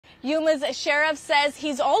Yuma's sheriff says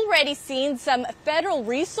he's already seen some federal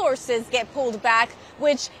resources get pulled back,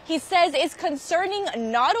 which he says is concerning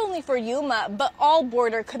not only for Yuma, but all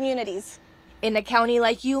border communities. In a county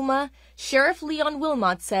like Yuma, Sheriff Leon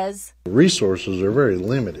Wilmot says, resources are very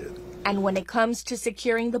limited. And when it comes to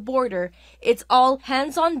securing the border, it's all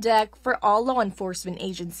hands on deck for all law enforcement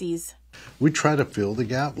agencies. We try to fill the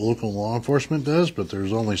gap, local law enforcement does, but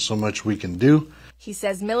there's only so much we can do. He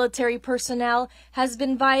says military personnel has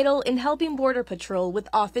been vital in helping Border Patrol with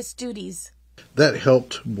office duties. That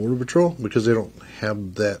helped Border Patrol because they don't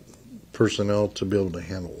have that personnel to be able to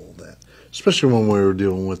handle all that, especially when we were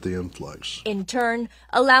dealing with the influx. In turn,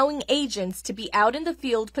 allowing agents to be out in the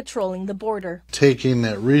field patrolling the border. Taking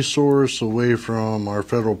that resource away from our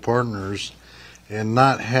federal partners and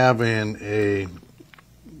not having a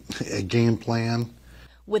game plan.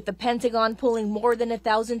 With the Pentagon pulling more than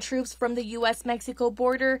 1,000 troops from the U.S. Mexico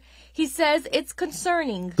border, he says it's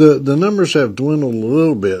concerning. The numbers have dwindled a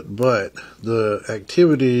little bit, but the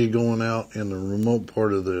activity going out in the remote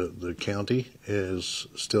part of the county is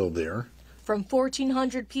still there. From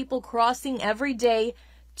 1,400 people crossing every day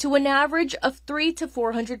to an average of 300 to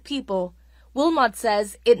 400 people, Wilmot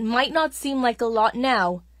says it might not seem like a lot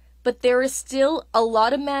now, but there is still a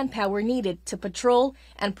lot of manpower needed to patrol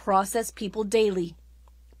and process people daily.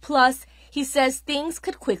 Plus, he says things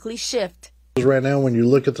could quickly shift. Right now, when you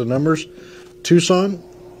look at the numbers, Tucson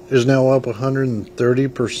is now up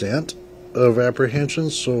 130% of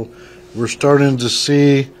apprehensions. So we're starting to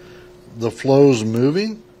see the flows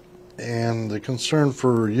moving. And the concern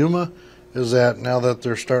for Yuma is that now that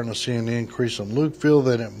they're starting to see an increase in Lukeville,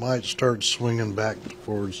 that it might start swinging back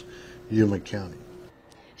towards Yuma County.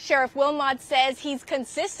 Sheriff Wilmot says he's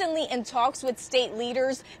consistently in talks with state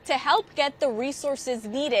leaders to help get the resources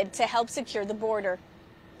needed to help secure the border.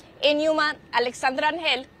 In Yuma, Alexandra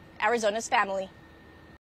Angel, Arizona's Family.